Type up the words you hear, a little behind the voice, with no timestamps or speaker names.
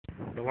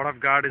The word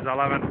of God is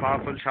alive and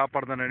powerful,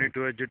 sharper than any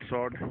two-edged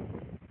sword,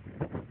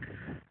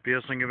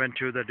 piercing even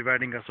to the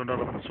dividing asunder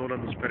of the soul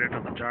and the spirit,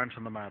 and the joints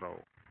and the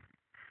marrow.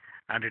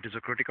 And it is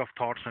a critic of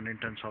thoughts and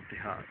intents of the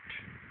heart.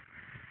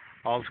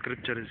 All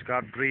scripture is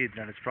God-breathed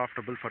and is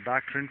profitable for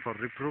doctrine, for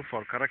reproof,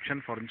 for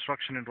correction, for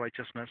instruction in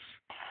righteousness,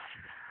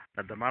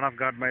 that the man of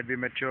God might be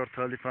mature,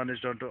 thoroughly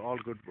furnished unto all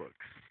good works.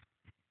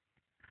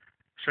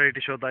 Study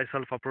to show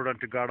thyself approved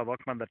unto God, a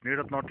workman that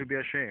needeth not to be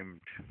ashamed,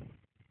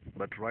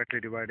 but rightly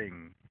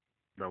dividing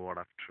the word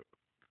of truth.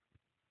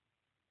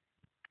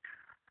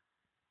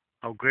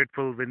 How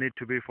grateful we need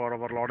to be for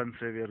our Lord and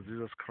Savior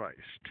Jesus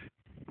Christ,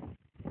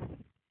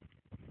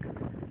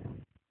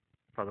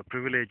 for the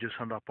privileges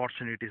and the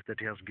opportunities that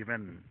He has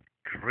given,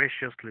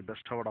 graciously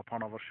bestowed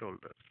upon our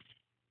shoulders,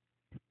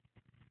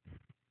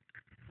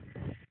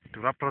 to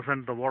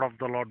represent the word of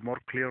the Lord more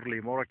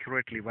clearly, more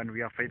accurately, when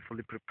we are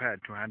faithfully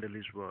prepared to handle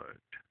His word.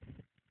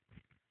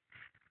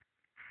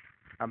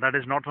 And that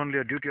is not only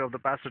a duty of the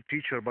pastor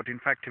teacher, but in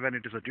fact even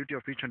it is a duty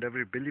of each and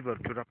every believer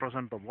to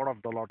represent the word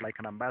of the Lord like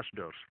an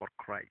ambassador for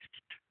Christ.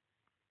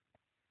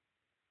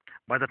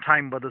 By the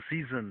time, by the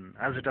season,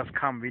 as it has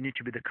come, we need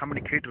to be the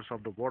communicators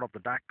of the word of the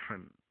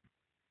doctrine.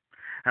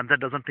 And that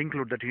doesn't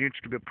include that he needs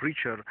to be a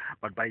preacher,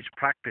 but by his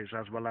practice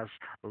as well as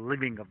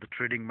living of the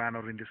trading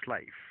manner in this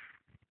life.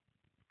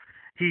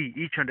 He,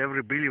 each and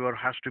every believer,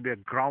 has to be a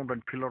ground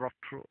and pillar of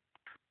truth.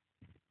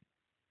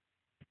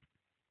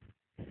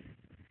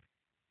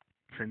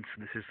 Since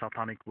this is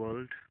satanic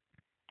world,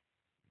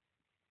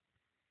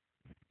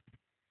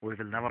 we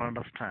will never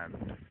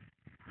understand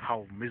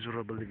how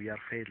miserably we are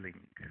failing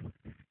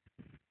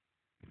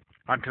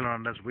until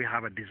and unless we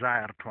have a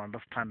desire to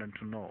understand and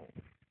to know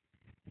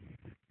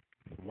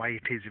why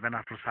it is even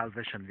after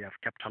salvation we are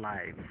kept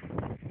alive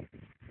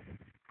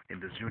in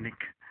this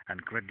unique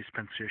and great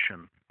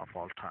dispensation of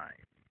all time.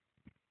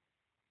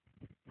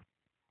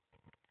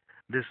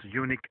 This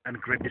unique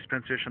and great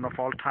dispensation of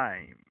all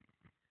time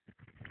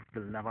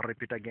will never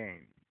repeat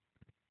again.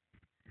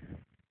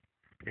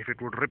 If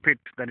it would repeat,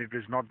 then it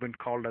has not been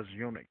called as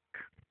unique,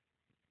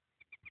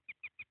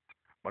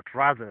 but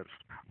rather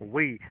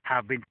we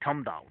have been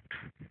termed out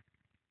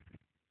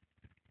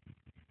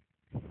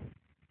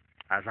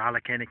as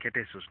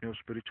alakaniketasus, new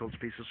spiritual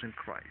species in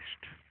Christ.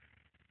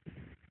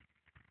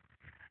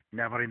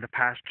 Never in the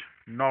past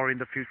nor in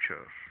the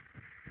future.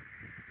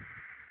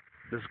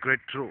 This great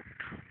truth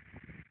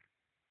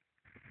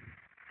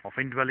of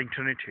indwelling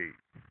Trinity,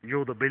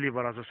 you the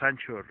believer as a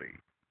sanctuary.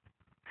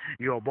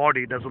 Your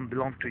body doesn't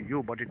belong to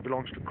you, but it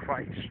belongs to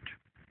Christ.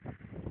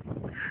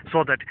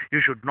 So that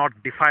you should not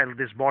defile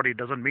this body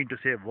doesn't mean to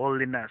say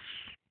worldliness.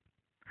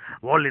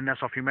 Worldliness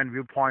of human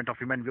viewpoint, of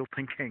human view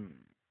thinking.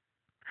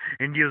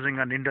 Inducing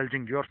and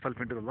indulging yourself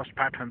into the lust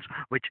patterns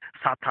which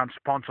Satan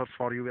sponsors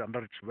for you under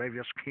its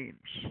various schemes.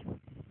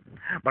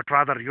 But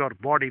rather your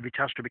body which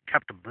has to be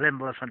kept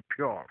blameless and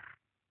pure.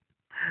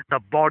 The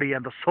body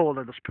and the soul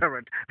and the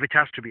spirit which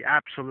has to be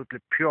absolutely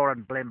pure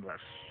and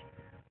blameless.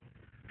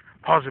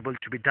 Possible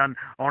to be done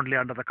only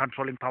under the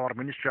controlling power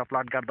ministry of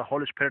Lord God the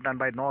Holy Spirit and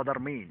by no other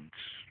means,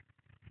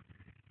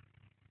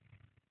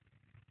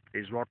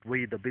 is what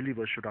we the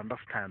believers should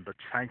understand, the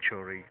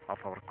sanctuary of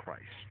our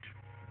Christ.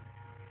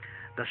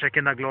 The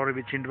Shekinah glory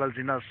which indwells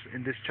in us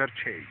in this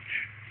church age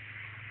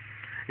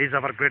is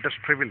our greatest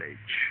privilege,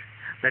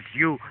 that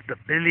you the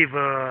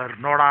believer,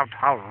 no doubt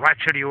how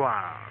wretched you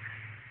are,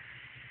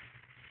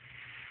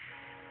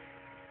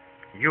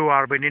 you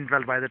are being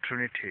indwelled by the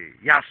Trinity.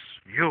 Yes,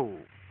 you.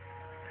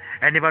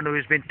 Anyone who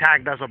has been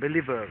tagged as a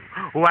believer,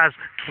 who has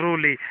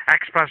truly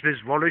expressed his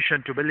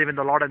volition to believe in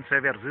the Lord and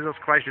Savior Jesus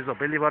Christ, is a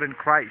believer in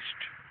Christ.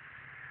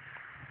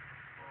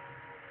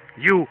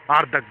 You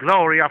are the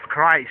glory of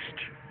Christ.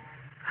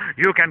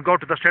 You can go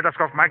to the status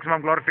of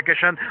maximum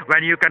glorification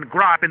when you can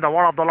grow up in the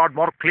word of the Lord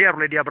more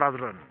clearly, dear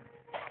brethren.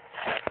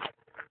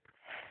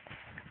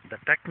 The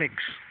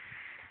techniques,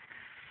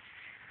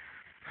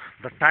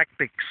 the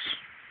tactics,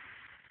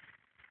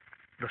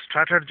 the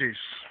strategies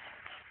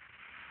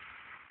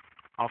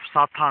of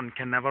Satan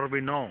can never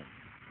be known.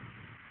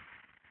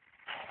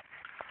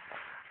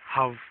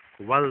 How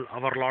well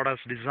our Lord has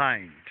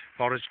designed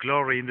for His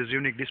glory in this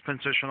unique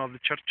dispensation of the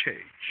church age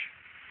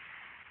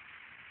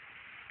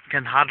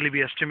can hardly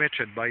be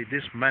estimated by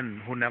these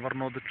men who never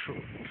know the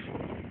truth.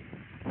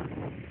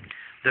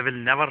 They will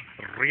never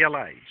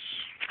realize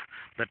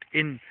that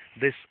in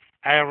this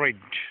arid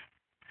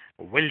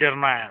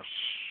wilderness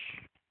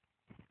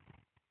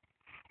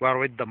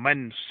wherewith the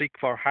men seek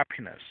for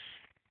happiness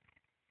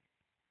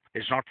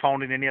is not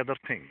found in any other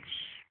things.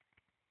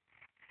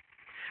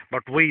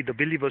 But we, the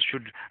believers,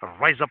 should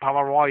raise up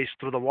our voice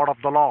through the word of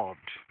the Lord,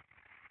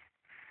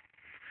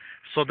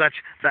 so that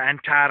the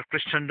entire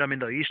Christendom in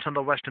the east and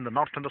the west, in the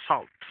north and the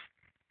south,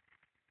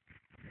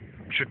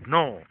 should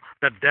know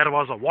that there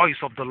was a voice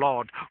of the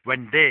Lord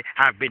when they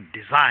have been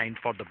designed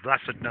for the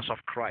blessedness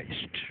of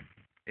Christ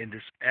in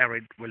this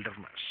arid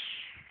wilderness.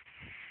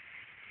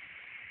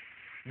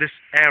 This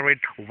arid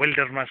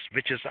wilderness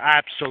which is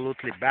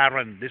absolutely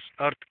barren. This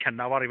earth can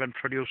never even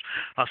produce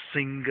a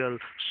single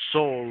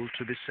soul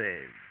to be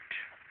saved.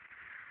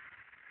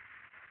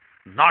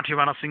 Not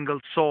even a single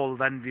soul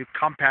when we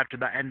compare to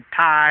the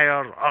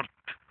entire earth.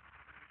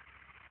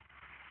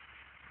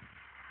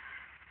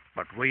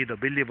 But we, the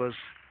believers,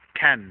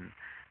 can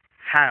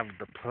have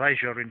the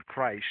pleasure in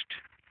Christ,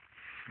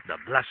 the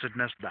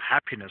blessedness, the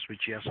happiness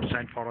which He has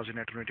designed for us in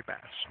eternity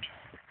past.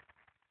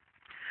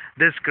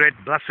 This great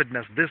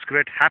blessedness, this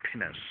great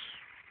happiness,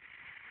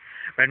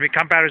 when we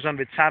comparison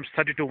with Psalms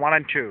 32, 1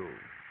 and 2,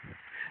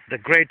 the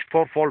great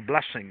fourfold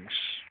blessings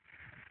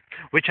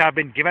which have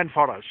been given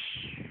for us.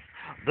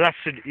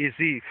 Blessed is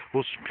he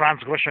whose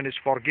transgression is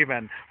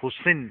forgiven, whose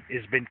sin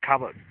is been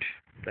covered.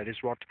 That is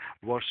what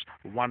verse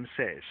 1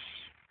 says.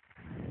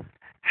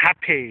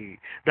 Happy,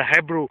 the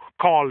Hebrew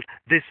called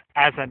this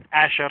as an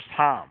Asher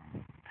psalm.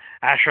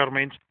 Asher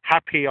means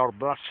happy or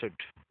blessed.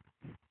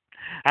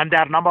 And there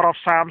are a number of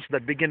psalms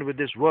that begin with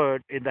this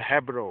word in the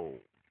Hebrew.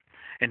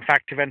 In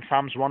fact, even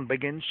Psalms 1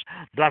 begins,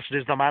 blessed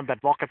is the man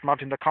that walketh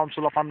not in the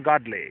counsel of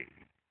ungodly.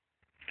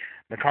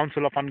 The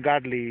counsel of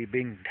ungodly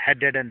being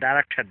headed and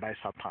directed by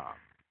Satan.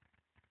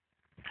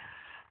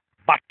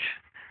 But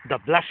the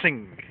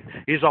blessing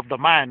is of the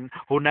man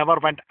who never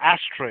went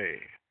astray,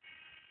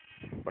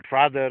 but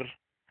rather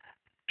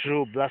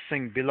true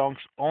blessing belongs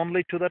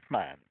only to that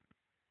man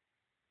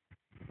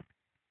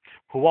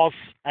who was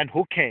and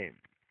who came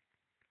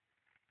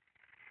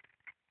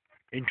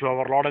into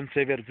our Lord and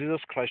Savior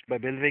Jesus Christ by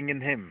believing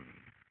in Him.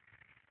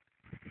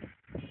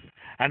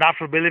 And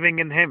after believing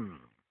in Him,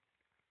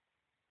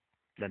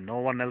 then no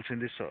one else in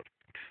this earth.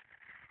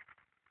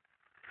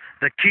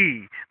 The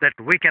key that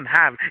we can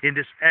have in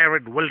this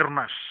arid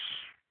wilderness,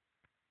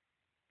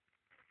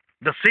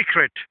 the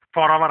secret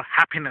for our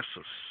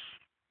happinesses.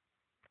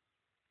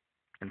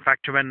 In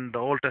fact, when the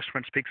Old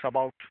Testament speaks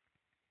about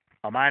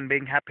a man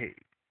being happy,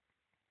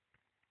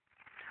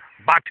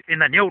 but in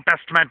the New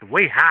Testament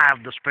we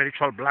have the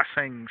spiritual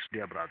blessings,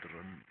 dear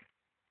brethren.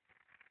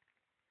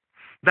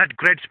 That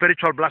great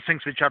spiritual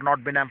blessings which are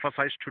not been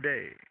emphasized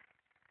today.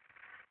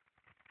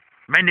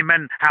 Many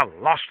men have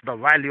lost the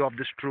value of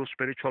these true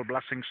spiritual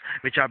blessings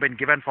which have been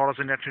given for us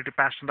in eternity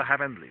past in the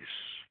heavenlies.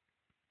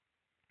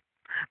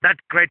 That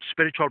great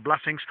spiritual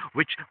blessings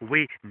which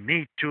we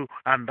need to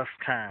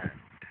understand,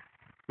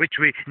 which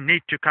we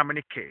need to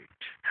communicate,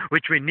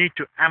 which we need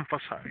to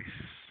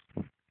emphasize.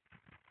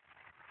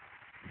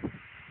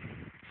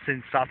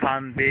 Since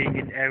Satan being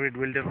in arid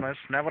wilderness,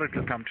 never it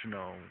will come to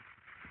know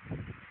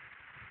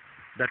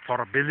that for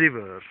a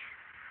believer,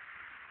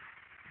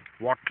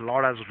 what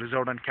Lord has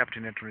reserved and kept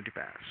in eternity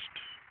past.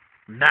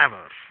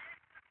 Never.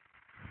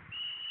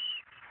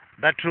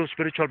 That true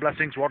spiritual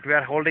blessings, what we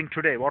are holding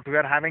today, what we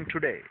are having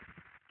today,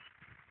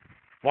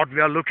 what we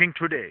are looking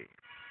today.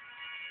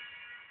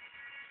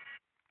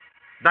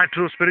 That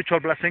true spiritual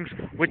blessings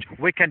which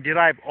we can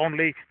derive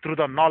only through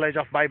the knowledge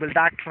of Bible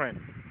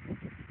doctrine.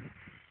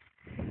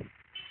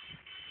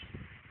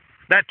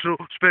 That true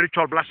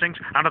spiritual blessings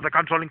under the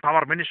controlling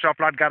power ministry of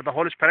Lord God the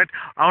Holy Spirit,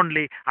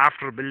 only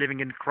after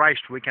believing in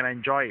Christ we can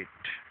enjoy it.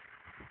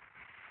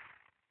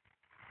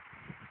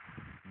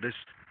 This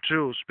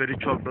true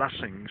spiritual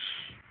blessings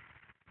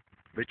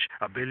which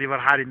a believer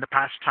had in the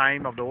past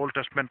time of the Old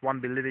Testament, one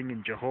believing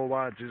in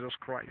Jehovah, Jesus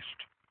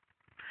Christ.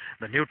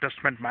 The New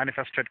Testament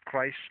manifested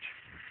Christ.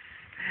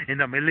 In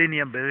the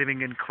millennium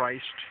believing in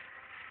Christ.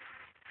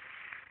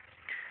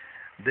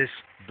 These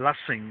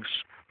blessings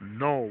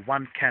no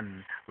one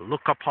can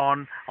look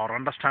upon or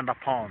understand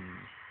upon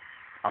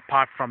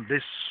apart from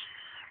this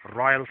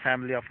royal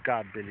family of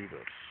God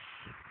believers.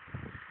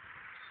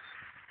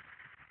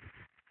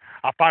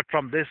 Apart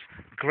from this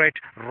great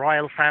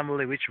royal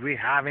family which we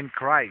have in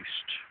Christ,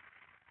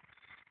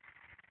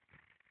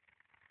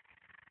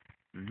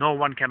 no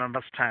one can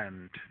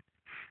understand,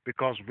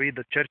 because we,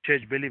 the church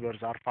age believers,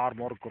 are far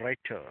more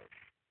greater.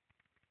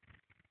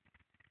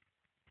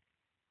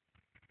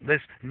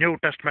 These New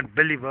Testament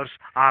believers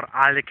are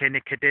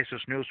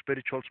alikeneketesis, new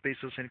spiritual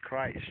species in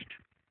Christ.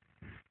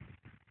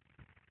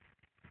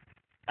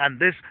 And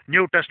these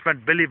New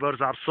Testament believers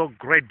are so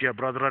great, dear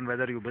brethren,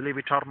 whether you believe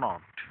it or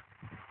not.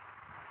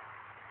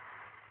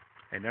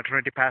 In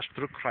eternity past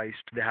through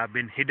Christ, they have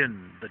been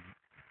hidden, the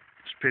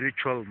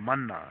spiritual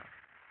manna,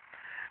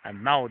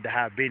 and now they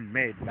have been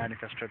made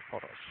manifested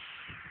for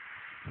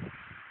us.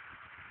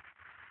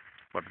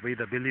 But we,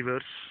 the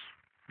believers,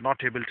 not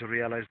able to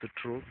realize the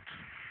truth,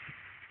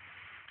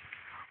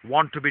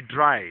 want to be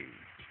dry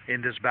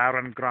in this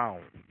barren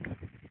ground,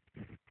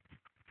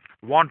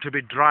 want to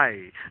be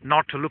dry,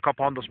 not to look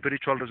upon the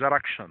spiritual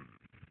resurrection,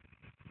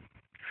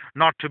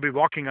 not to be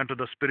walking unto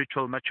the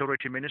spiritual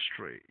maturity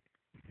ministry,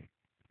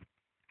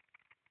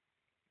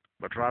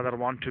 but rather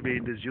want to be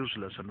in these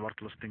useless and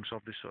worthless things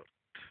of this earth.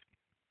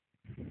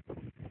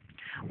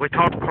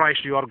 Without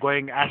Christ, you are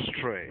going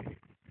astray.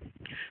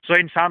 So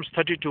in Psalms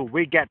 32,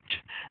 we get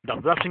the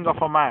blessing of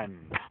a man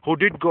who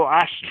did go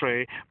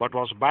astray, but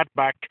was brought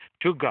back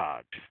to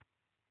God.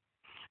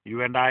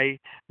 You and I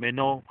may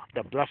know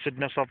the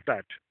blessedness of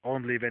that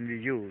only when we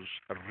use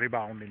a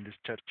rebound in this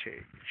church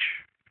age.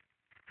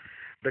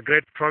 The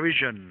great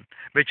provision,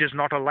 which is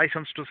not a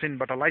license to sin,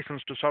 but a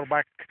license to serve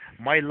back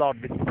my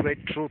Lord with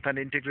great truth and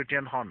integrity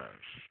and honors.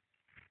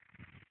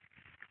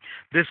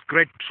 This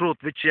great truth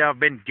which you have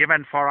been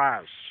given for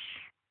us,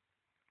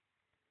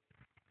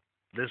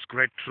 this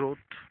great truth,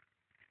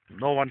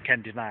 no one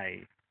can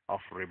deny of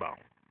rebound.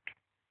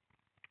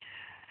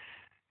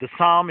 The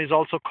psalm is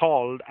also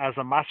called as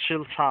a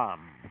mashal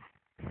psalm.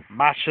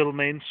 Mashal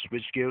means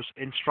which gives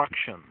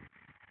instruction.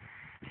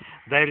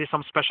 There is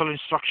some special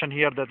instruction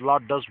here that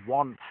Lord does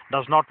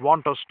not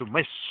want us to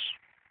miss.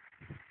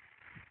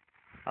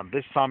 And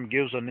this psalm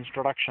gives an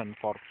introduction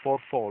for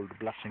fourfold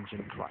blessings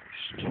in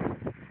Christ.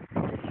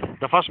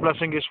 The first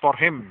blessing is for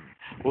him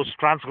whose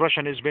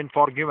transgression has been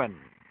forgiven.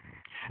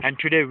 And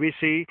today we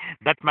see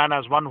that man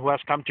as one who has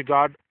come to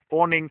God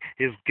owning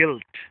his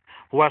guilt,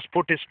 who has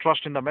put his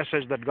trust in the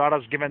message that God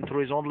has given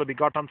through his only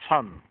begotten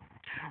Son.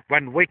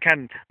 When we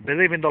can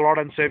believe in the Lord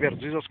and Savior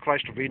Jesus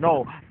Christ, we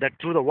know that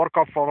through the work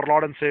of our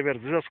Lord and Savior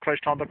Jesus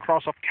Christ on the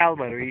cross of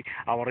Calvary,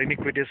 our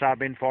iniquities have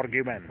been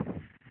forgiven.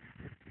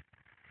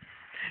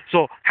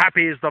 So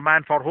happy is the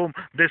man for whom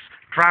this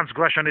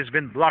transgression has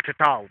been blotted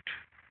out.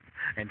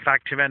 In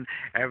fact, even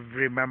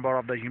every member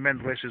of the human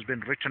race has been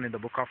written in the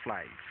book of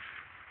life.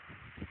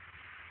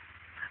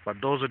 But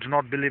those who do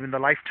not believe in the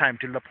lifetime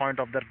till the point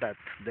of their death,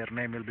 their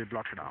name will be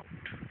blotted out.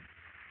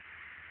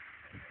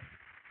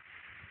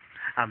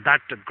 And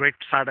that's the great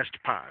saddest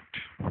part.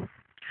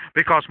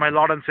 Because my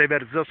Lord and Savior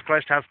Jesus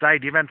Christ has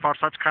died even for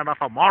such kind of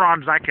a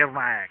moron, Zakir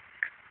Naik.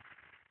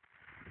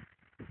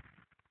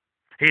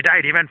 He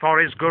died even for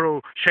his guru,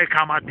 Sheikh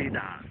Ahmad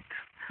Didat,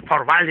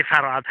 for Wali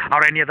Farad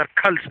or any other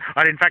cults,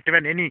 or in fact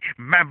even any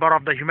member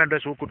of the human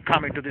race who could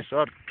come into this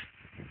earth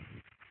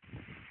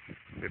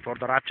before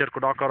the rapture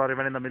could occur or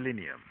even in the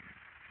millennium.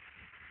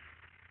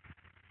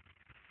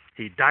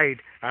 He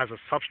died as a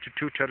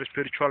substitutionary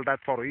spiritual death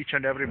for each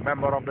and every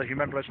member of the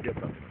human race, dear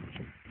brothers.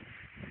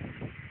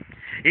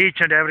 Each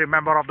and every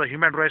member of the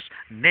human race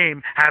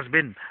name has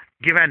been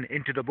given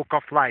into the book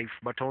of life,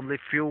 but only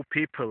few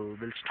people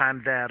will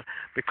stand there,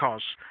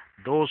 because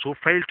those who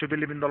fail to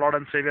believe in the Lord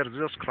and Savior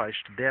Jesus Christ,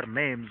 their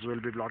names will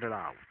be blotted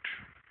out.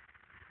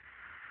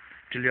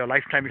 Till your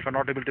lifetime, if you are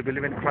not able to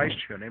believe in Christ,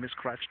 your name is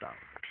scratched out.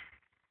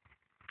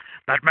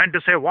 That meant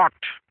to say what?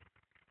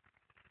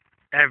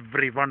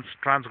 Everyone's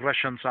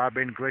transgressions have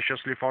been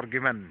graciously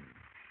forgiven.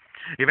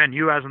 Even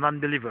you as an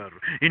unbeliever,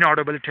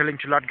 inaudibly telling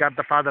to Lord God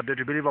the Father that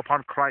you believe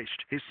upon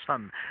Christ, His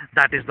Son,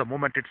 that is the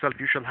moment itself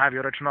you shall have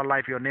your eternal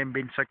life, your name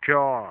being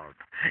secured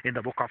in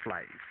the book of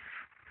life.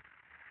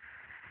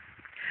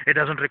 It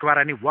doesn't require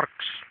any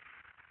works.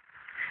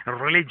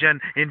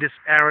 Religion in this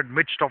arid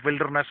midst of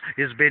wilderness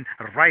is being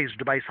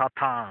raised by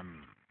Satan.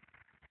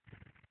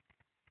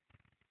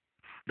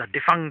 The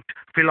defunct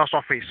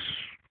philosophies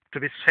to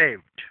be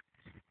saved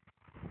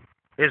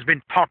has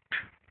been taught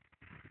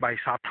by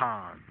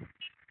Satan.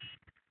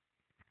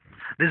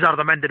 These are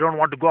the men, they don't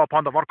want to go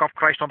upon the work of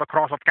Christ on the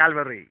cross of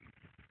Calvary.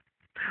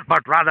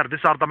 But rather, these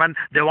are the men,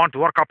 they want to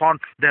work upon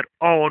their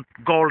own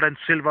gold and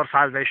silver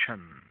salvation.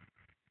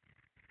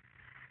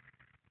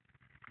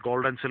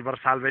 Gold and silver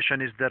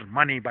salvation is their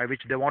money by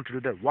which they want to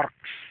do their works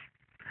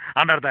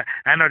under the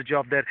energy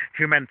of their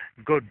human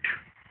good,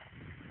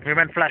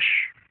 human flesh.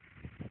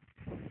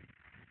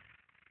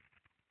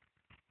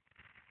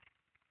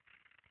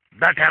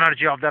 That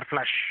energy of their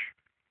flesh,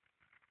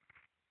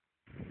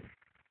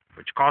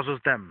 which causes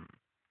them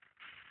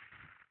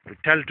to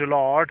tell to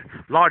Lord,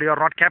 Lord, you are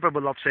not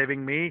capable of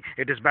saving me.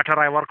 It is better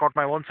I work out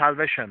my own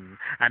salvation.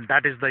 And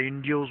that is the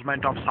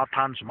inducement of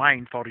Satan's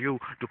mind for you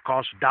to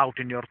cause doubt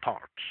in your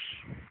thoughts.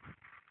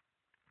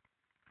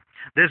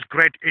 This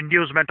great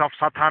inducement of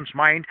Satan's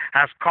mind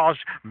has caused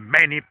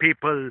many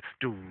people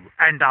to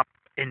end up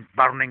in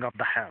burning of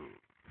the hell.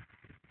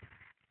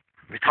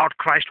 Without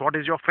Christ, what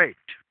is your fate?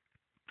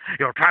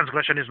 Your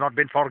transgression has not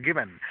been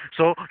forgiven,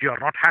 so you are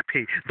not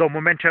happy. Though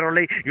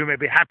momentarily you may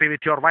be happy with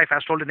your wife,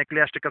 as told in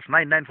Ecclesiasticus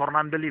 9:9 for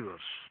non-believers.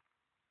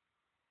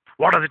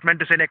 What does it mean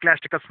to say in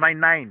Ecclesiasticus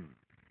 9:9?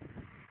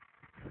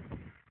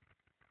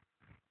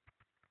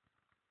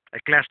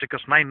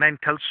 Ecclesiasticus 9:9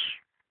 tells,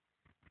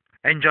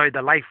 enjoy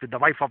the life with the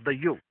wife of the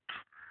youth.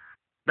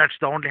 That's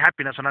the only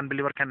happiness an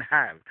unbeliever can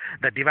have,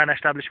 the divine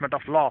establishment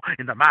of law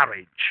in the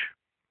marriage.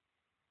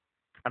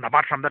 And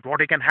apart from that,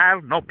 what he can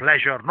have? No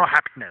pleasure, no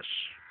happiness.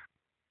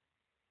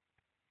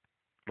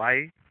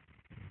 Why?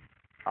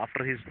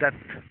 After his death,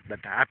 that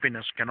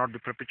happiness cannot be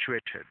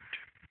perpetuated.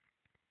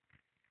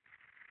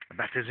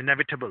 That is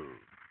inevitable.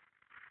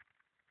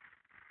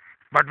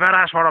 But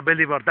whereas for a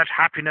believer, that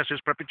happiness is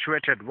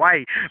perpetuated.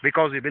 Why?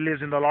 Because he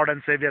believes in the Lord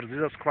and Savior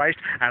Jesus Christ,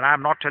 and I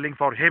am not telling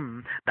for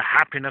him the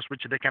happiness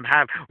which they can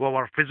have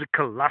over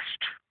physical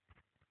lust,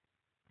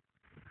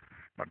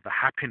 but the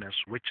happiness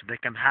which they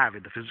can have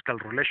in the physical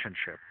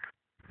relationship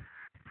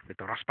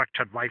with a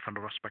respected wife and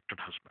a respected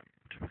husband.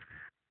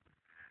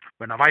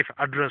 When a wife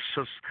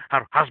addresses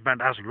her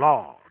husband as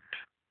Lord,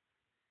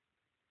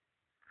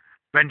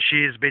 when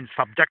she is in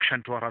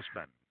subjection to her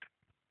husband,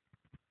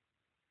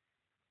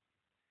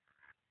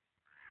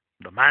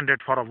 the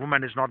mandate for a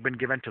woman is not been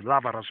given to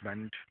love her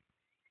husband,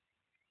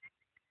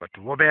 but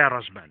to obey her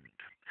husband.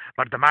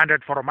 But the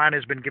mandate for a man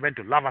has been given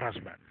to love her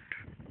husband,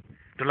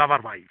 to love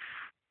her wife.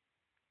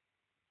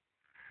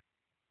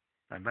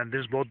 And when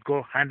these both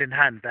go hand in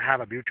hand, they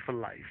have a beautiful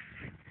life.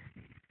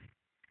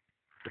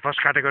 The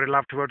first category,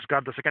 love towards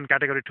God. The second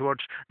category,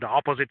 towards the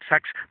opposite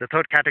sex. The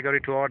third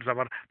category, towards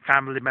our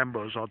family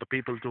members or the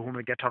people to whom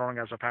we get along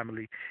as a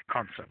family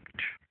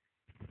concept,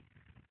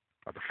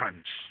 or the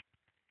friends.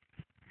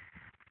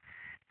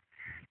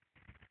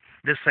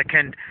 This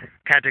second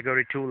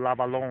category too, love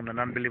alone, an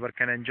unbeliever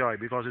can enjoy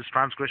because his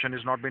transgression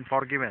is not been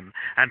forgiven.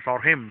 And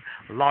for him,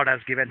 Lord has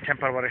given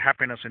temporary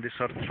happiness in this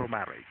earth through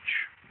marriage.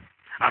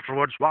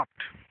 Afterwards, what?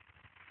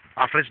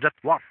 After his death,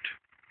 what?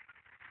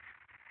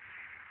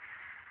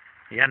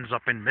 He ends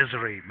up in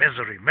misery,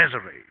 misery,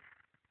 misery.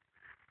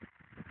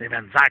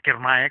 Even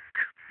Zakir Naik,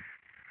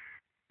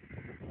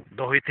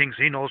 though he thinks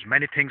he knows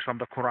many things from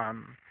the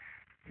Quran,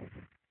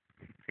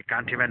 he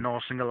can't even know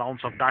a single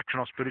ounce of doctrine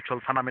or spiritual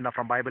phenomena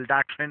from Bible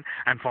doctrine.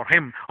 And for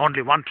him,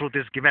 only one truth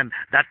is given.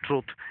 That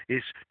truth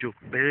is to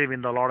believe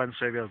in the Lord and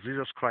Savior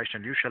Jesus Christ,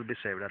 and you shall be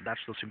saved. And that's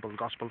the simple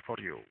gospel for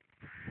you.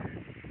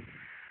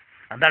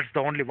 And that's the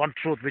only one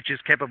truth which is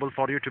capable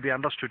for you to be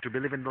understood, to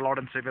believe in the Lord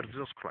and Savior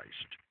Jesus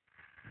Christ.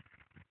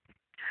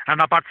 And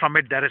apart from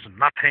it, there is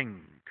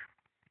nothing,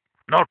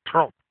 no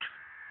truth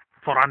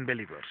for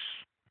unbelievers.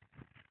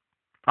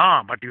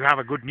 But you have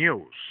a good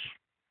news.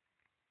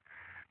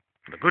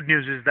 The good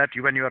news is that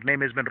when your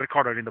name has been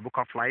recorded in the book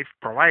of life,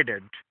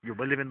 provided you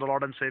believe in the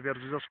Lord and Savior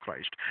Jesus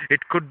Christ, it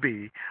could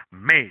be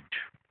made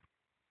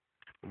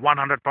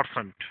 100%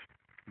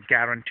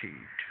 guaranteed.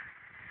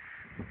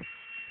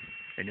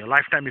 In your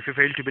lifetime, if you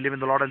fail to believe in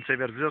the Lord and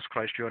Savior Jesus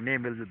Christ, your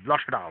name will be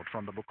blotted out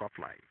from the book of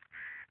life.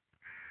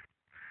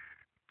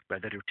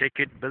 Whether you take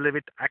it, believe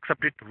it,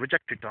 accept it,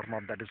 reject it or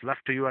not, that is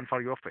left to you and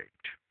for your fate.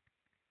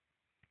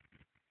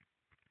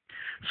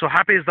 So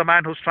happy is the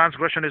man whose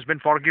transgression has been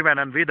forgiven,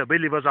 and we the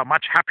believers are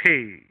much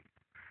happy.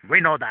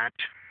 We know that.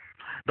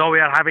 Though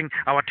we are having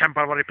our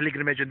temporary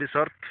pilgrimage in this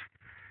earth,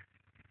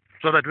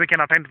 so that we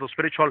can attain to the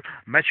spiritual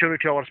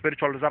maturity or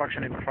spiritual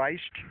resurrection in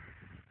Christ.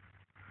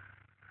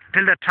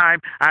 Till that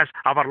time, as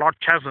our Lord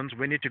chastens,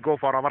 we need to go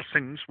for our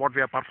sins, what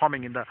we are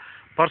performing in the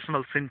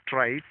personal sin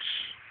traits.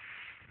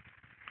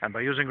 And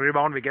by using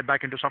rebound, we get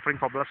back into suffering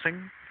for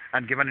blessing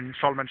and given in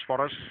installments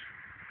for us.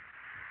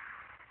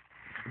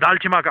 The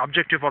ultimate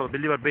objective for the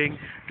believer being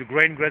to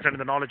grow in grace and in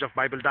the knowledge of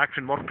Bible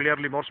doctrine more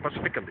clearly, more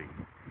specifically.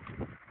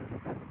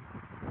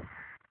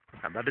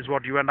 And that is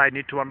what you and I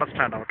need to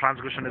understand. Our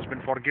transgression has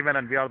been forgiven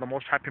and we are the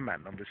most happy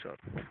man on this earth.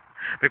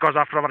 Because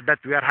after our death,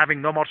 we are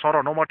having no more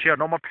sorrow, no more tear,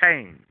 no more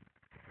pain,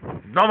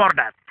 no more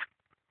death.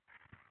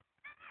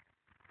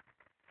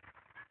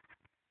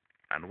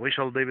 And we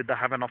shall be with the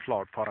heaven of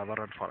Lord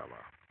forever and forever.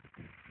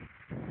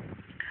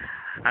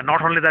 And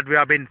not only that, we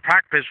are being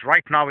practiced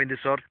right now in this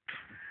earth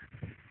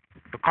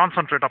to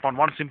concentrate upon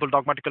one simple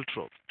dogmatical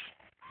truth.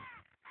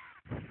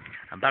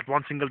 And that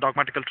one single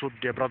dogmatical truth,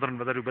 dear brethren,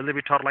 whether you believe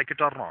it or like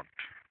it or not,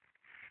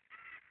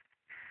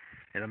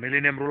 in the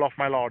millennium rule of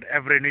my Lord,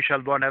 every knee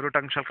shall bow and every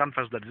tongue shall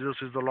confess that Jesus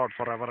is the Lord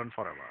forever and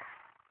forever.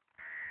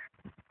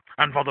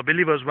 And for the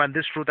believers, when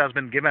this truth has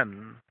been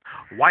given,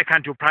 why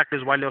can't you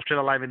practice while you're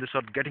still alive in this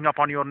earth, getting up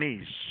on your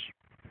knees?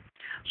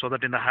 So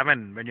that in the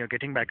heaven, when you're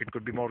getting back, it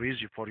could be more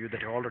easy for you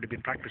that you've already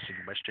been practicing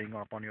by staying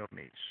up on your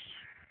knees.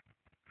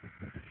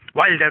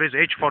 While there is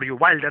age for you,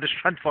 while there is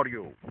strength for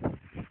you,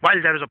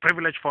 while there is a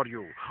privilege for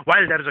you,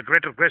 while there is a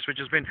greater grace which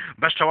has been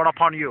bestowed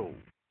upon you,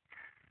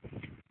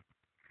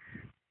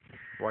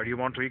 why do you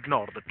want to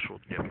ignore the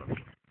truth, dear brother?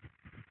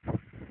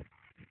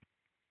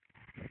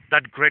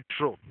 That great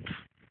truth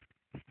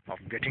of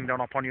getting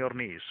down upon your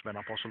knees, when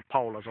Apostle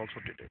Paul has also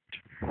did it,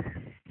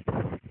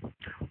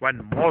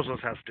 when Moses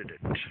has did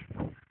it,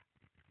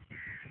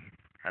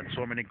 and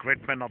so many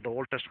great men of the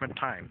Old Testament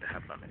time, they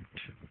have done it.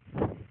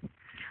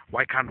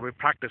 Why can't we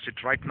practice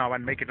it right now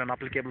and make it an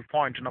applicable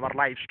point in our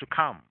lives to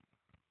come?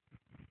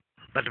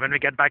 That when we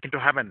get back into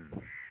heaven,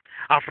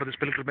 after this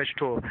pilgrimage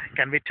tour,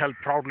 can we tell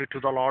proudly to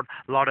the Lord,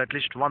 Lord, at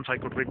least once I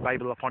could read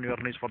Bible upon your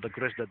knees for the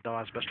grace that thou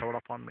hast bestowed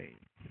upon me.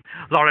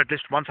 Lord, at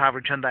least once I have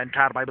written the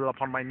entire Bible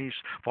upon my knees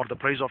for the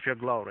praise of your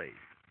glory.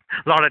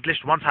 Lord, at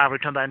least once I have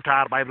written the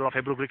entire Bible of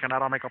Hebrew, Greek, and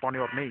Aramaic upon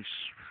your knees.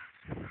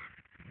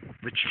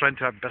 Which strength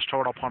you have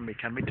bestowed upon me,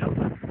 can we tell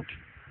that?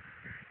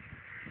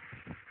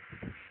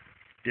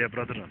 Dear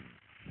brethren,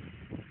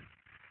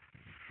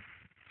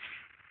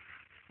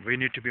 we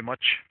need to be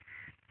much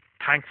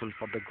thankful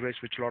for the grace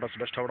which Lord has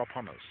bestowed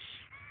upon us.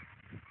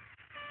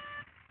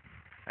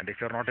 And if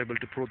you are not able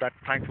to prove that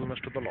thankfulness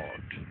to the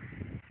Lord,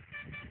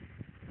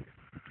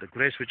 the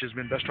grace which has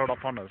been bestowed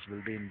upon us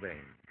will be in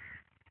vain.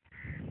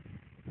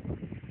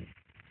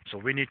 So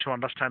we need to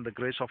understand the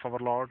grace of our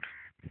Lord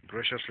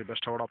graciously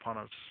bestowed upon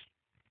us.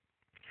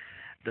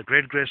 The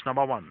great grace,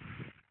 number one,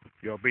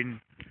 you have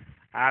been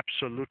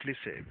absolutely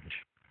saved.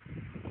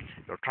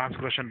 Your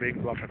transgression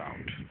being blotted out.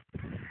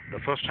 The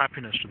first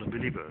happiness to the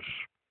believers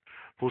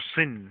whose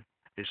sin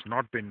is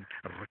not been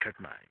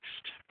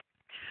recognized.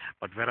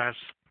 But whereas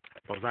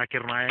for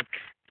Zakir Naik,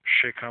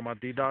 Sheikh Ahmad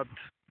Didat,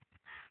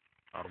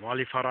 or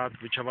Wali Farad,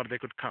 whichever they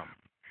could come,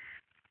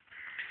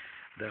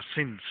 their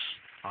sins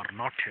are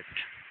not yet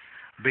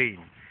being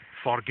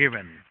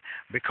forgiven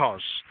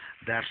because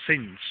their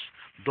sins,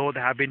 though they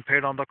have been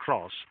paid on the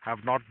cross,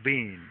 have not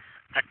been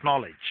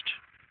acknowledged,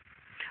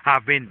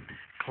 have been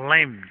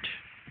claimed,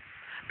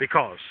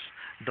 because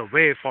the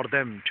way for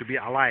them to be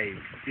alive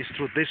is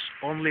through this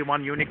only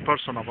one unique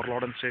person, our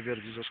Lord and Savior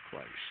Jesus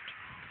Christ,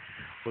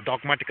 who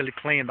dogmatically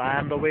claimed, I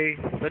am the way,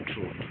 the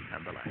truth,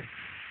 and the life.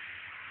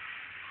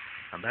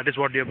 And that is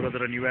what, dear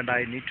brethren, you and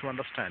I need to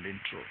understand in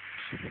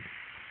truth.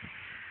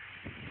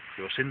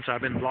 Your sins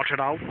have been blotted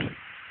out,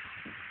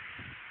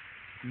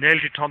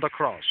 nailed it on the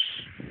cross.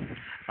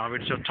 Now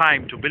it's your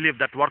time to believe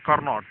that work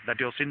or not, that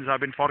your sins have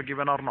been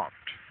forgiven or not.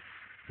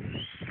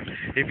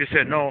 If you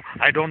say, no,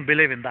 I don't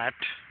believe in that,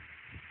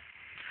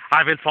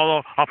 I will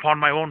follow upon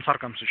my own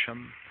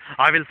circumcision,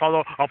 I will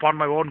follow upon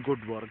my own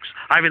good works,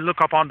 I will look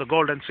upon the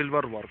gold and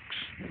silver works.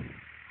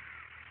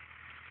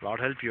 Lord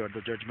help you at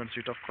the judgment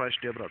seat of Christ,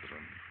 dear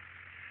brethren.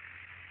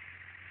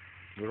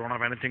 We don't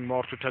have anything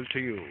more to tell to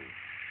you.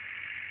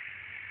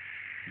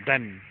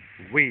 Then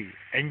we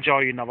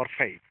enjoy in our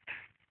faith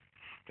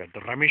that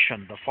the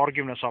remission, the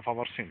forgiveness of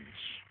our sins,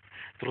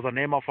 through the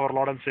name of our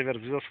Lord and Savior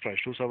Jesus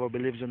Christ, whosoever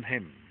believes in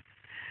Him,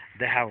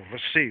 they have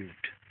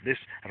received this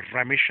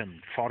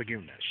remission,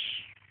 forgiveness.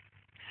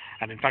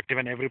 And in fact,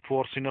 even every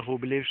poor sinner who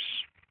believes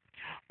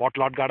what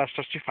Lord God has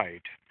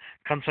testified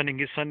concerning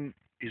his son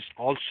is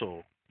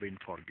also been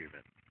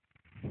forgiven.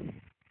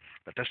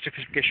 The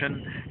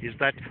testification is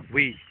that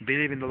we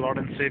believe in the Lord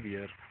and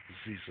Savior,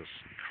 Jesus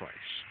Christ.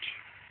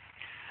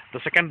 The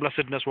second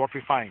blessedness, what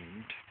we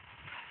find,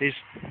 is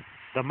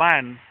the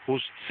man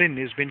whose sin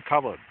is been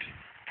covered.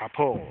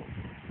 Kapor.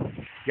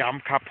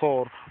 Yom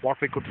Kippur, what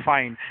we could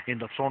find in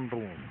the throne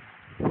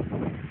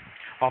room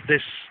of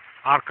this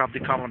Ark of the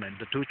Covenant,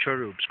 the two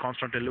cherubs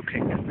constantly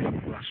looking and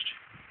being blessed.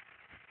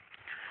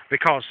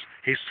 Because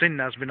his sin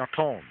has been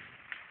atoned.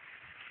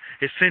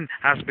 His sin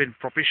has been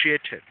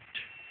propitiated.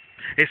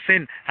 His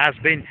sin has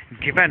been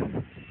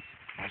given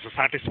as a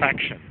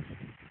satisfaction.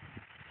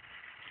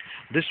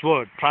 This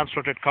word,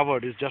 translated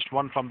covered, is just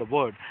one from the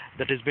word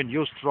that has been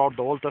used throughout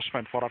the Old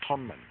Testament for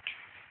atonement.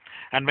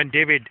 And when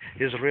David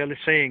is really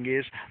saying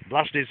is,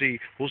 blessed is he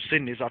whose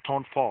sin is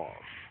atoned for.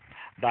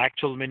 The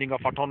actual meaning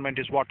of atonement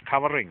is what?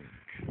 Covering.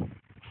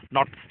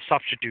 Not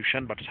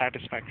substitution, but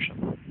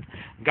satisfaction.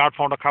 God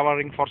found a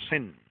covering for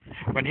sin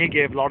when He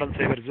gave Lord and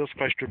Savior Jesus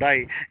Christ to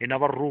die in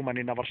our room and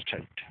in our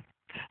stead.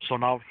 So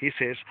now He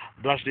says,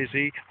 blessed is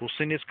he whose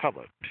sin is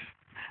covered.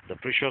 The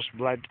precious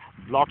blood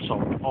blots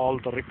out all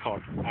the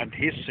record, and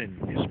his sin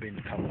is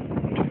being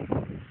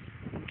covered.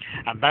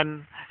 And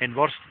then in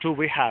verse 2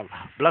 we have,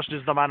 blessed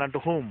is the man unto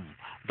whom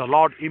the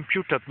Lord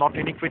imputeth not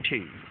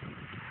iniquity,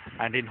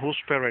 and in whose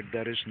spirit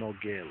there is no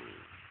guile.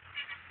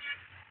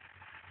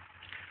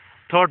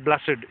 Third,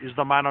 blessed is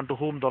the man unto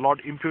whom the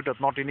Lord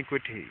imputeth not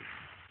iniquity.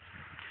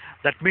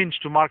 That means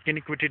to mark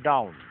iniquity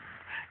down.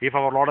 If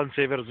our Lord and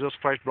Savior Jesus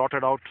Christ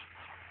blotted out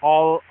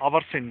all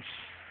our sins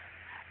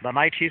the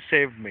night He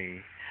saved me,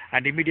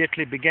 and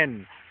immediately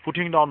began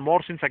putting down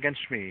more sins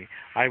against me,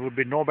 I would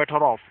be no better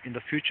off in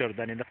the future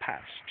than in the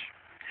past.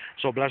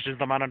 So blessed is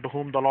the man unto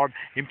whom the Lord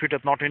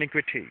imputeth not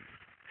iniquity.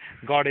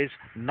 God is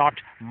not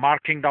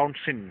marking down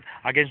sin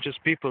against His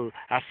people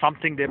as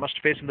something they must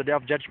face in the day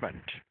of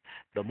judgment.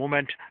 The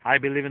moment I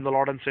believe in the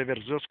Lord and Savior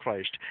Jesus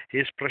Christ,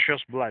 His precious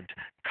blood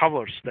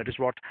covers, that is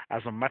what,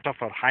 as a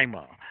metaphor,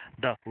 Haima,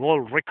 the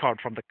whole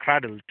record from the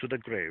cradle to the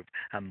grave.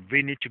 And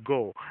we need to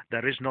go.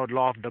 There is no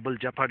law of double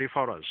jeopardy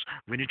for us.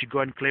 We need to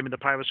go and claim in the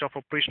privacy of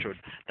our priesthood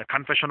the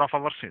confession of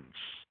our sins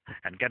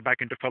and get back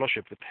into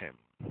fellowship with Him.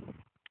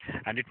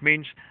 And it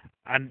means,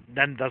 and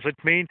then does it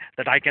mean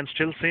that I can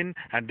still sin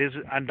and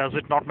does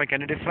it not make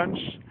any difference?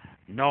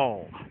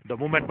 No. The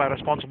moment my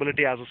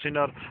responsibility as a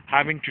sinner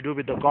having to do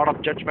with the God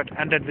of judgment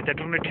ended with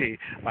eternity,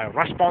 my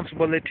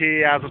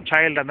responsibility as a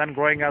child and then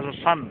growing as a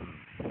son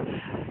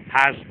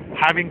has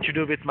having to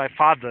do with my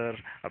Father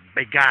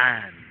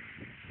began.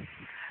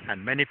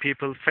 And many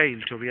people fail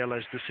to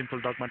realize the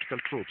simple dogmatical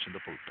truths in the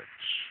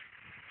pulpits.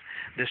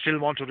 They still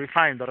want to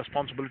refine the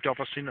responsibility of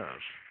a sinner.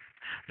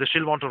 They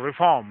still want to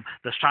reform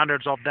the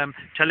standards of them,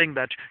 telling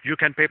that you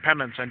can pay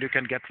penance and you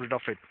can get rid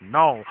of it.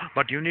 No,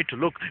 but you need to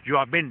look. You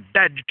have been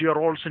dead to your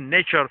old sin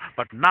nature,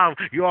 but now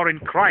you are in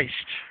Christ.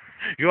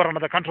 You are under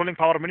the controlling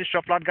power ministry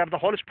of Lord God the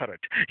Holy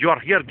Spirit. You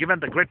are here given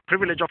the great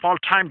privilege of all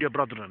time, dear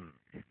brethren.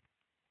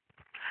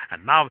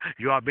 And now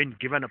you have been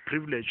given a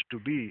privilege to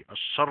be a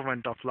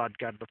servant of Lord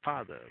God the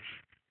Father,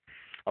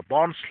 a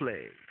born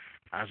slave,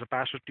 as a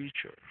pastor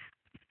teacher.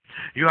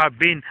 You have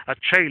been a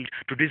child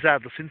to desire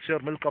the sincere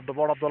milk of the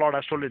word of the Lord,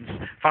 as told in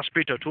 1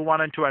 Peter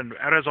 2:1 and 2, and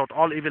erase out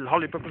all evil,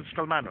 holy,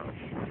 hypocritical manner.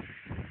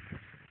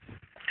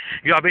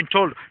 You have been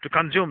told to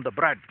consume the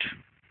bread.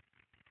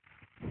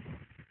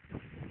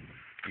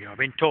 You have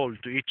been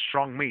told to eat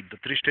strong meat, the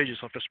 3 stages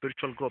of the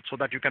spiritual growth, so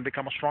that you can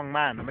become a strong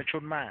man, a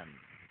mature man.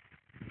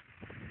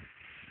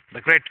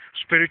 The great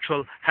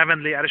spiritual,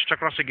 heavenly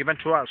aristocracy given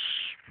to us.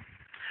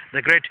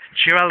 The great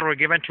chivalry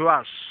given to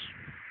us.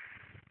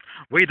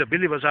 We, the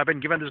believers, have been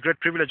given this great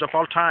privilege of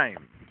all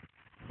time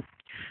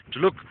to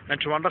look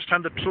and to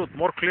understand the truth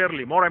more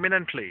clearly, more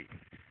eminently.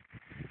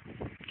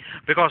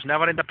 because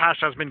never in the past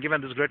has been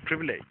given this great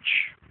privilege.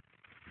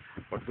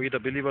 But we, the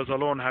believers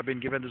alone, have been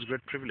given this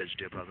great privilege,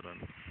 dear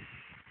brethren.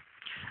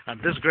 And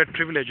this great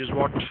privilege is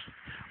what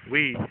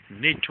we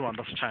need to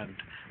understand,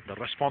 the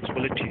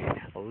responsibility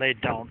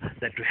laid down,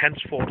 that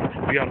henceforth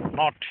we are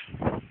not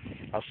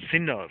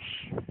sinners,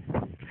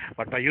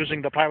 but by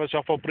using the privacy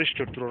of our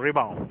priesthood through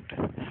rebound,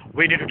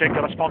 we need to take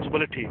the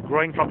responsibility,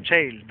 growing from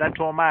child, then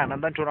to a man,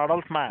 and then to an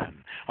adult man,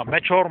 a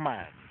mature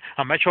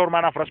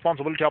man of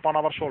responsibility upon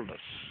our shoulders.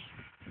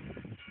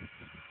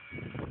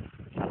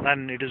 And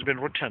then it has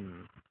been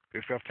written,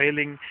 if you are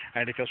failing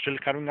and if you are still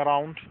carrying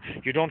around,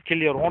 you don't kill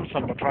your own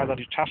son, but rather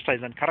you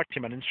chastise and correct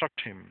him and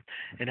instruct him.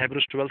 In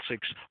Hebrews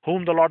 12:6,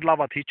 whom the Lord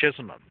loveth, he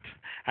chasteneth,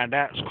 and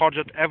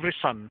scourgeth every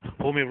son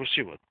whom he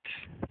receiveth.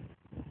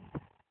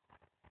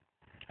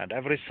 And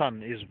every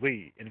son is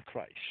we in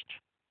Christ.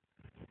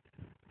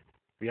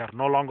 We are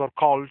no longer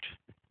called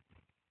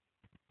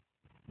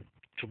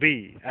to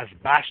be as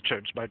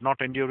bastards by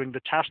not enduring the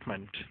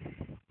chastisement,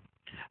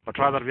 but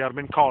rather we are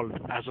being called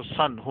as a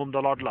son whom the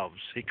Lord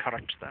loves, he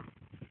corrects them.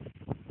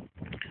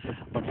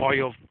 But for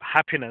your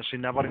happiness, he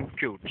never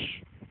imputes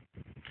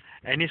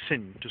any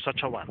sin to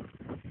such a one.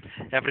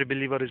 Every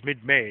believer is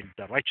made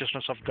the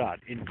righteousness of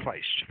God in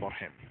Christ for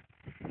him.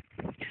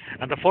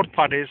 And the fourth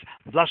part is,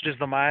 blessed is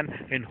the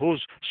man in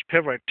whose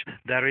spirit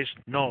there is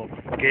no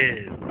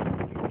guile,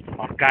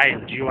 or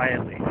guile,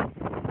 G-I-L-E.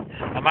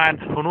 A man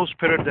in whose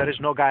spirit there is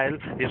no guile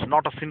is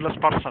not a sinless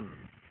person.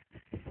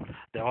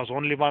 There was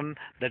only one,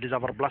 that is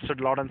our blessed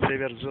Lord and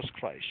Savior Jesus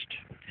Christ.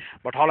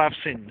 But all have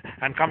sinned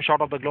and come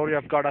short of the glory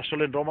of God, as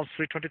told in Romans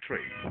 3:23.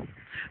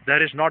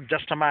 There is not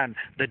just a man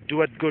that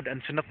doeth good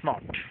and sinneth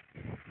not.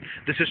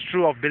 This is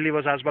true of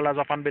believers as well as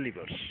of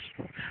unbelievers.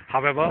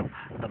 However,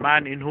 the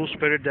man in whose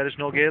spirit there is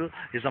no guile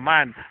is a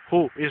man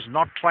who is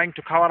not trying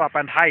to cover up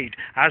and hide.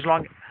 As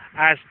long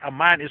as a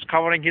man is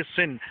covering his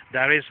sin,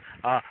 there is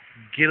a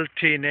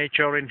guilty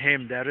nature in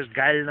him. There is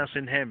guilelessness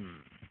in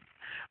him.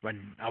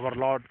 When our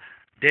Lord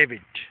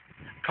David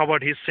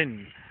covered his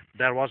sin,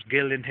 there was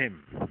guilt in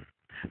him.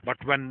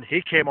 But when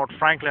he came out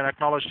frankly and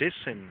acknowledged his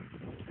sin,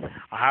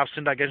 I have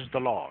sinned against the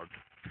Lord,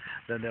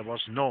 then there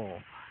was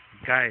no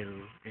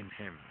guile in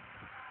him.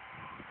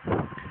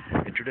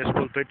 In today's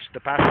pulpits, the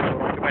pastors who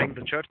are occupying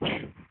the church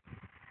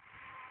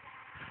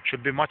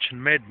should be much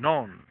made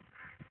known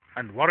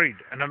and worried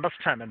and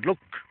understand and look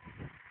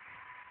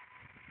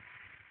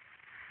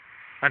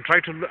and try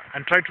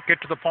to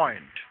get to the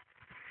point.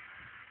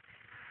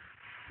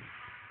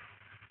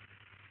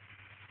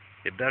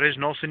 If there is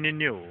no sin in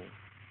you,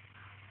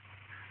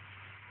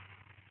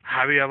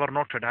 have you ever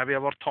noted, have you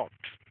ever thought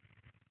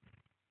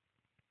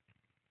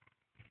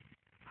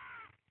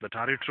that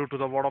are you true to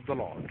the word of the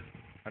Lord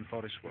and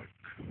for his work?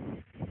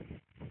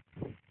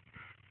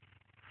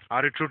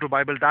 Are you true to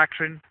Bible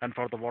doctrine and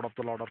for the word of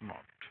the Lord or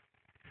not?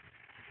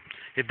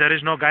 If there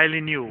is no guile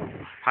in you,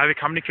 have you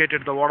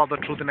communicated the word of the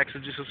truth in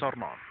exegesis or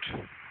not?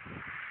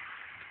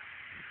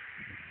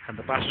 And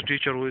the pastor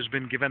teacher who has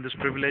been given this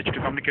privilege to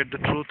communicate the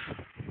truth,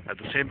 at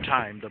the same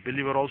time, the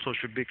believer also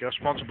should be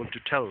responsible to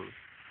tell,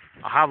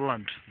 I have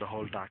learned the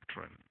whole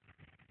doctrine.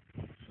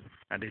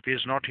 And if he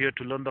is not here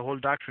to learn the whole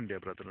doctrine, dear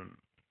brethren,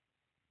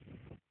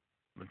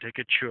 then take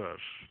it sure.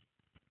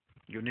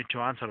 You need to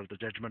answer at the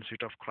judgment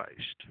seat of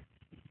Christ.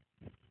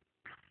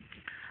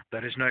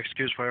 There is no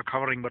excuse for your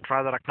covering, but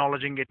rather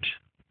acknowledging it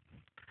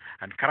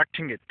and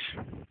correcting it.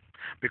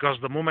 Because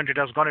the moment it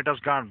has gone, it has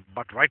gone.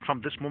 But right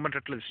from this moment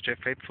at least, stay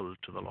faithful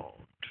to the Lord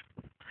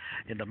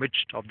in the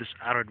midst of this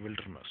arid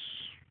wilderness.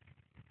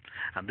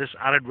 And this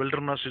arid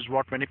wilderness is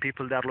what many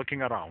people, they are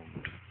looking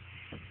around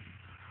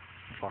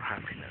for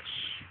happiness.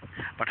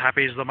 But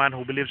happy is the man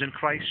who believes in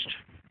Christ,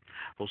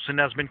 whose sin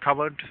has been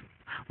covered,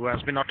 who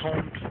has been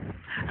atoned,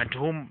 and to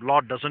whom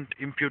Lord doesn't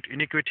impute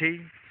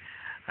iniquity,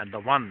 and the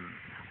one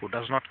who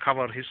does not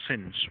cover his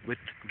sins with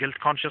guilt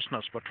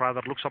consciousness, but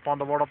rather looks upon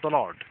the word of the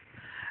Lord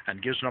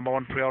and gives number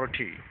one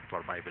priority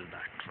for Bible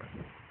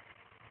doctrine.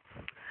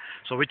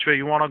 So which way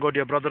you want to go,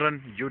 dear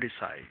brethren, you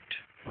decide.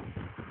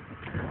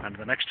 And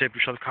the next step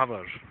we shall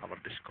cover our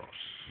discourse.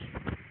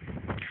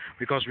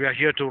 Because we are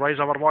here to raise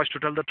our voice to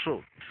tell the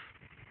truth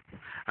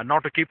and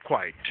not to keep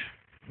quiet.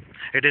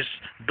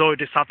 Though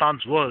it is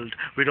Satan's world,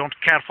 we don't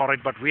care for it,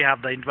 but we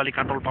have the indwelling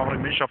control power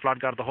and ministry of Lord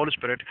God, the Holy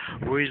Spirit,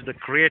 who is the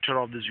creator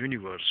of this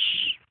universe.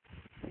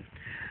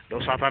 Though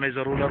Satan is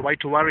a ruler, why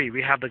to worry?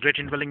 We have the great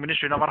indwelling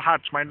ministry in our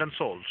hearts, mind and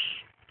souls.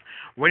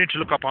 We need to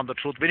look upon the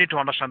truth. We need to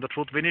understand the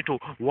truth. We need to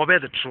obey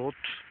the truth.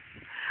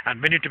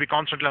 And we need to be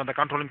constantly on the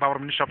controlling power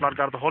and ministry of Lord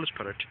God, the Holy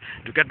Spirit,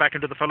 to get back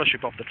into the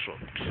fellowship of the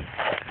truth.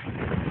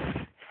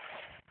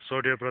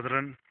 So, dear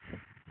brethren,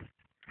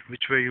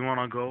 which way you want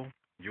to go,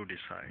 you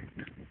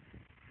decide.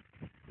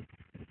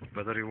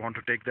 Whether you want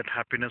to take that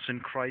happiness in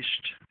Christ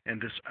in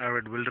this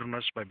arid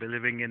wilderness by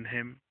believing in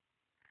him,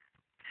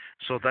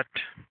 so that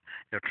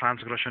your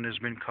transgression has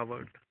been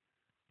covered,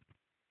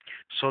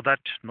 so that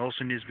no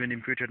sin has been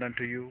imputed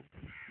unto you,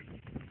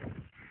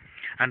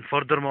 and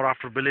furthermore,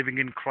 after believing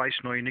in Christ,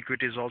 no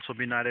iniquity has also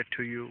been added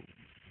to you.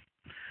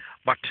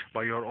 But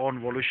by your own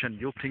volition,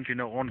 you think in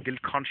your own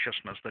guilt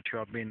consciousness that you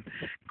have been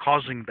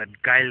causing that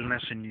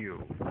guilelessness in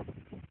you,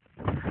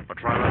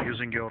 but rather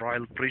using your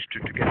royal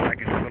priesthood to get back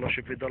into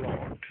fellowship with the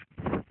Lord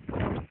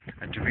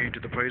and to be into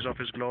the praise of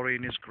His glory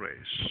in His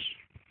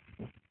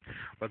grace.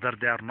 Whether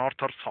they are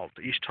north or south,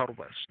 east or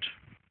west,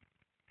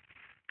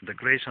 the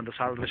grace and the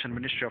salvation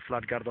ministry of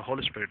Lord God the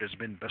Holy Spirit has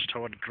been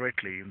bestowed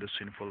greatly in the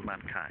sinful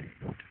mankind.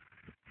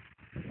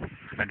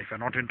 And if you're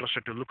not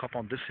interested to look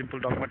upon these simple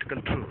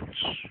dogmatical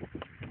truths,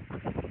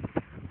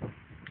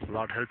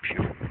 Lord help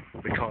you,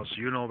 because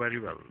you know very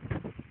well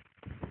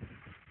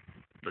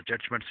the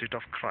judgment seat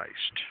of Christ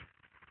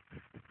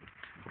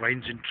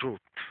reigns in truth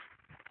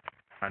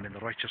and in the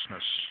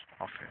righteousness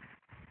of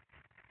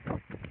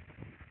Him.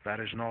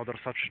 There is no other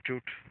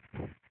substitute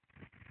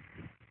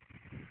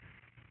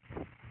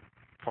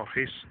for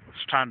His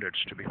standards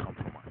to be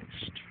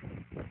compromised.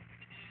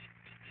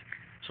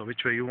 So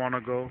which way you want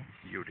to go,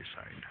 you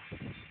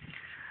decide.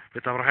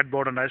 With our head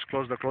bowed and eyes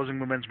closed, the closing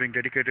moments being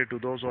dedicated to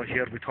those who are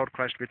here without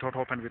Christ, without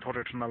hope, and without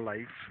eternal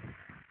life.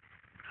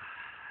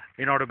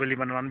 In order to believe,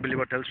 an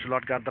unbeliever tells to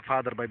Lord God the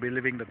Father, by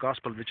believing the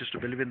gospel, which is to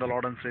believe in the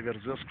Lord and Savior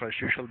Jesus Christ,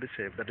 you shall be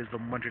saved. That is the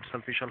moment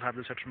itself we shall have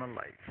this eternal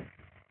life.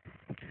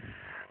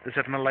 This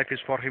eternal life is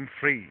for Him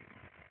free,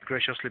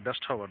 graciously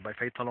bestowed by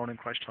faith alone in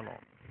Christ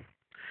alone.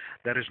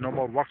 There is no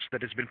more works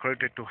that has been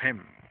credited to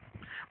Him,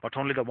 but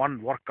only the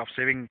one work of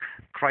saving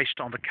Christ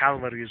on the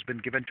Calvary has been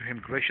given to Him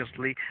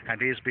graciously,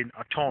 and He has been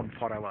atoned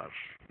forever.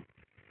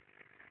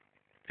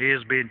 He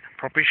has been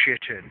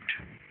propitiated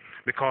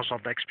because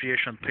of the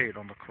expiation paid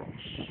on the cross.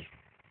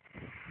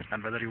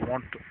 And whether you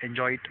want to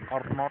enjoy it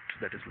or not,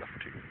 that is left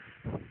to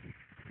you.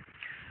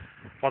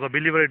 For the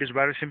believer, it is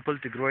very simple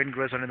to grow in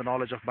grace and in the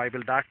knowledge of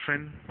Bible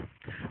doctrine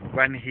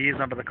when he is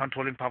under the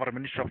controlling power and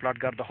ministry of Lord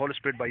God the Holy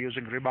Spirit by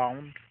using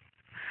rebound.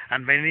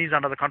 And when he is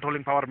under the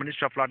controlling power and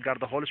ministry of Lord God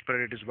the Holy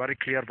Spirit, it is very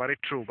clear, very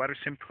true, very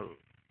simple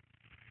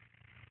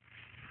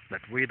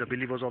that we, the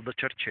believers of the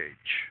church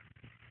age,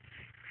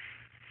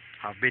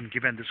 have been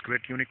given this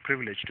great unique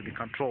privilege to be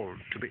controlled,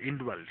 to be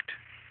indwelt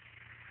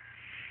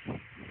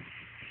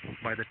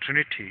by the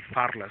Trinity,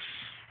 far less,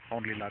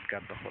 only Lord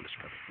God the Holy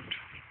Spirit.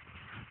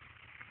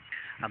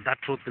 And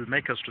that truth will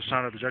make us to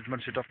stand at the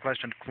judgment seat of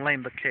Christ and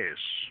claim the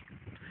case,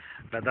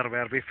 whether we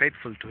are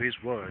faithful to His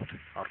word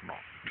or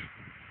not,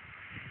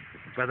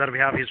 whether we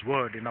have His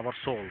word in our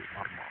soul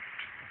or not.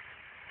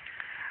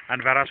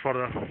 And whereas for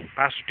the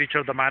pastor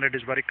teacher, the mandate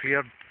is very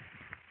clear: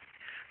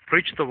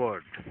 preach the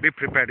word, be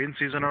prepared in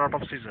season and out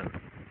of season.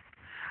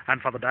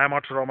 And for the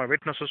diameter of my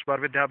witnesses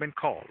wherewith they have been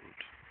called,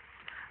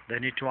 they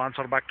need to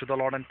answer back to the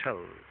Lord and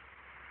tell,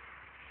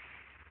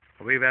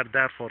 we were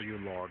there for you,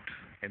 Lord,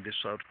 in this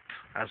earth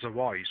as a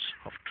voice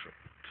of truth.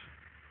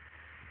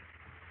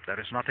 There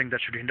is nothing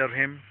that should hinder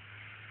Him.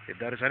 If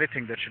there is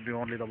anything, that should be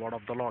only the word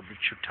of the Lord, which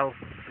should tell.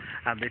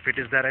 And if it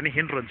is there any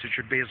hindrance, it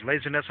should be His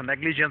laziness and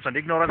negligence and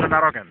ignorance and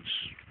arrogance,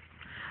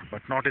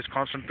 but not His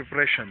constant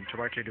preparation to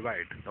rightly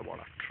divide the word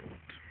of truth.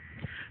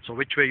 So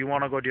which way you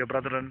want to go, dear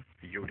brethren,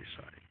 you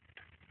decide.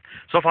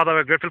 So, Father, we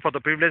are grateful for the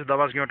privilege Thou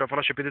hast given to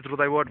fellowship with Thee through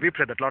Thy word. We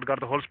pray that, Lord God,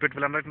 the Holy Spirit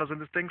will enlighten us in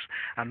these things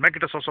and make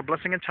it a source of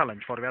blessing and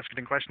challenge. For we ask it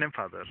in Christ's name,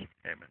 Father.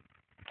 Amen.